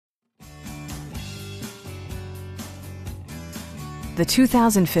the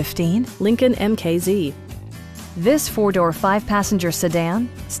 2015 Lincoln MKZ. This four-door, five-passenger sedan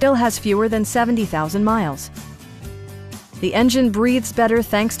still has fewer than 70,000 miles. The engine breathes better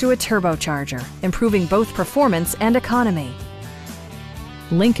thanks to a turbocharger, improving both performance and economy.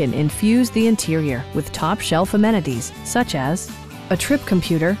 Lincoln infused the interior with top-shelf amenities such as a trip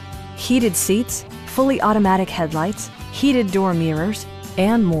computer, heated seats, fully automatic headlights, heated door mirrors,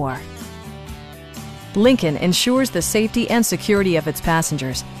 and more. Lincoln ensures the safety and security of its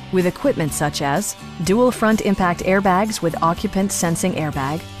passengers with equipment such as dual front impact airbags with occupant sensing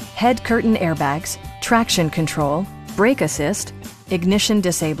airbag, head curtain airbags, traction control, brake assist, ignition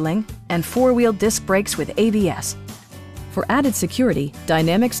disabling, and four-wheel disc brakes with ABS. For added security,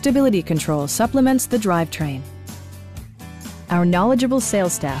 dynamic stability control supplements the drivetrain. Our knowledgeable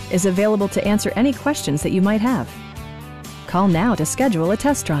sales staff is available to answer any questions that you might have. Call now to schedule a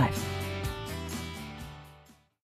test drive.